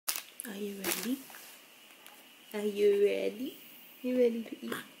Are you ready? Are you ready? You ready to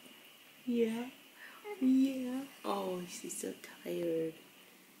eat? Yeah. Yeah. Oh, she's so tired.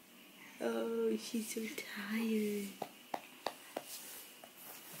 Oh, she's so tired.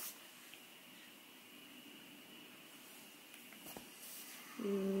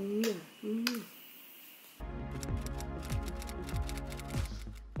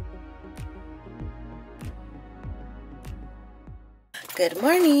 Good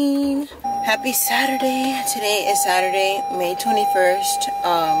morning. Happy Saturday. Today is Saturday, May 21st.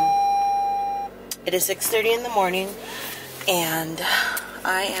 It is 6:30 in the morning, and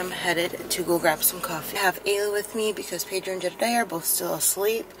I am headed to go grab some coffee. I have Ayla with me because Pedro and Jedediah are both still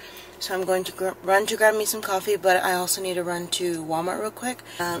asleep. So I'm going to run to grab me some coffee, but I also need to run to Walmart real quick.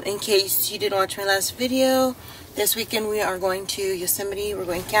 In case you didn't watch my last video, this weekend we are going to Yosemite. We're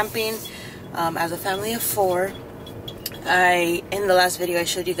going camping as a family of 4. In the last video I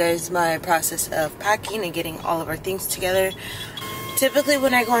showed you guys my process of packing and getting all of our things together. Typically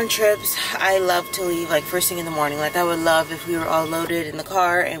when I go on trips, I love to leave like first thing in the morning. Like I would love if we were all loaded in the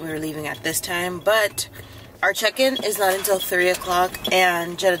car and we were leaving at this time, but our check-in is not until 3 o'clock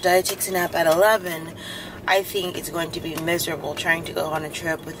and Jedediah takes a nap at 11. I think it's going to be miserable trying to go on a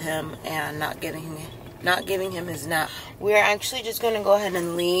trip with him and not giving him his nap. We're actually just going to go ahead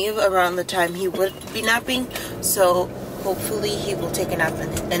and leave around the time he would be napping, so hopefully he will take a nap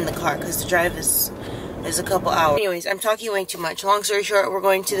in the car because the drive is a couple hours. Anyways, I'm talking way too much. Long story short, we're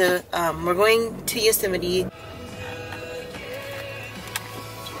going to Yosemite.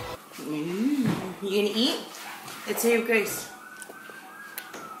 You gonna eat? Let's say your grace.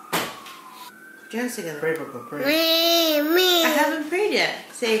 Put your hands together. Pray, Papa, pray. I haven't prayed yet.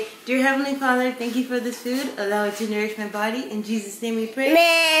 Say, Dear Heavenly Father, thank you for this food. Allow it to nourish my body. In Jesus' name we pray.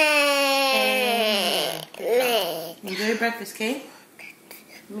 Amen. Enjoy your breakfast, okay?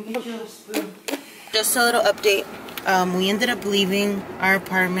 Let me get you a spoon. Just a little update. We ended up leaving our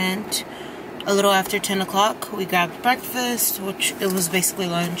apartment a little after 10 o'clock. We grabbed breakfast, which it was basically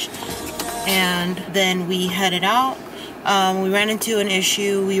lunch. And then we headed out. We ran into an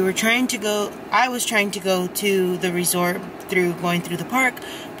issue. I was trying to go to the resort going through the park,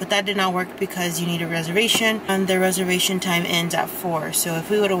 but that did not work because you need a reservation, and the reservation time ends at 4. So if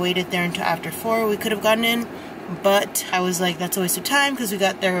we would have waited there until after 4, we could have gotten in, but I was like, that's a waste of time because we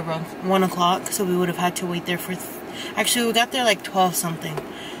got there around 1 o'clock, so we would have had to wait there for actually we got there like 12 something,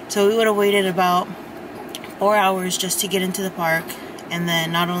 so we would have waited about 4 hours just to get into the park. And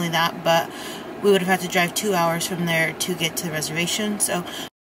then not only that, but we would have had to drive 2 hours from there to get to the reservation. So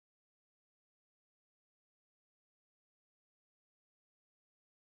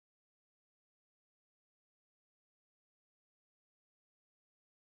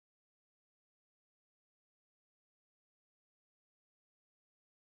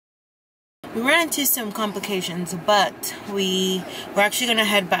we ran into some complications, but we were actually going to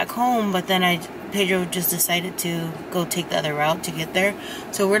head back home, but then Pedro just decided to go take the other route to get there.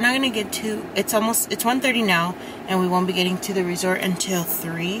 So we're not going to get to, it's 1:30 now, and we won't be getting to the resort until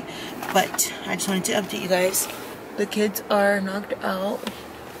 3. But I just wanted to update you guys. The kids are knocked out.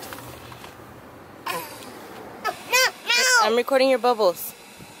 I'm recording your bubbles.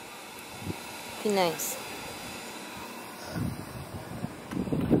 Be nice.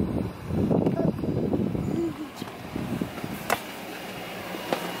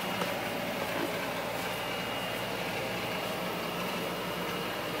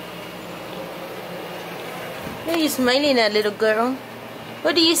 What are you smiling at, little girl?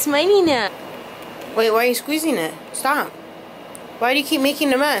 What are you smiling at? Wait, why are you squeezing it? Stop. Why do you keep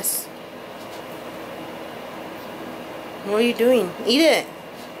making a mess? What are you doing? Eat it.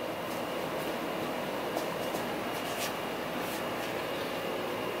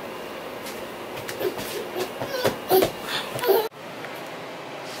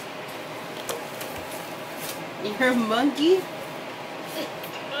 You're a monkey?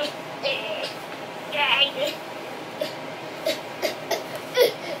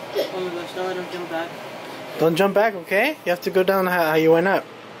 Oh my gosh, don't let him jump back. Don't jump back, okay? You have to go down how you went up.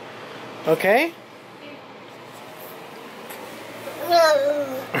 Okay?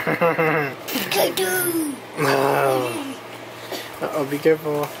 No. Uh-oh, be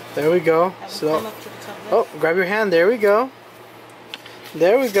careful. There we go. So, oh, grab your hand. There we go.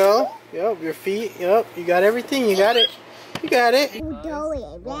 There we go. Yep, your feet. Yep, you got everything. You got it. You got it.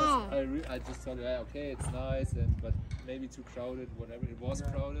 I just thought, yeah, okay, it's nice, but maybe too crowded, whatever. It was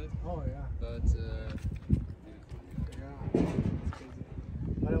crowded. Oh, yeah. But,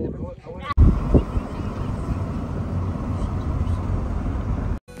 Yeah.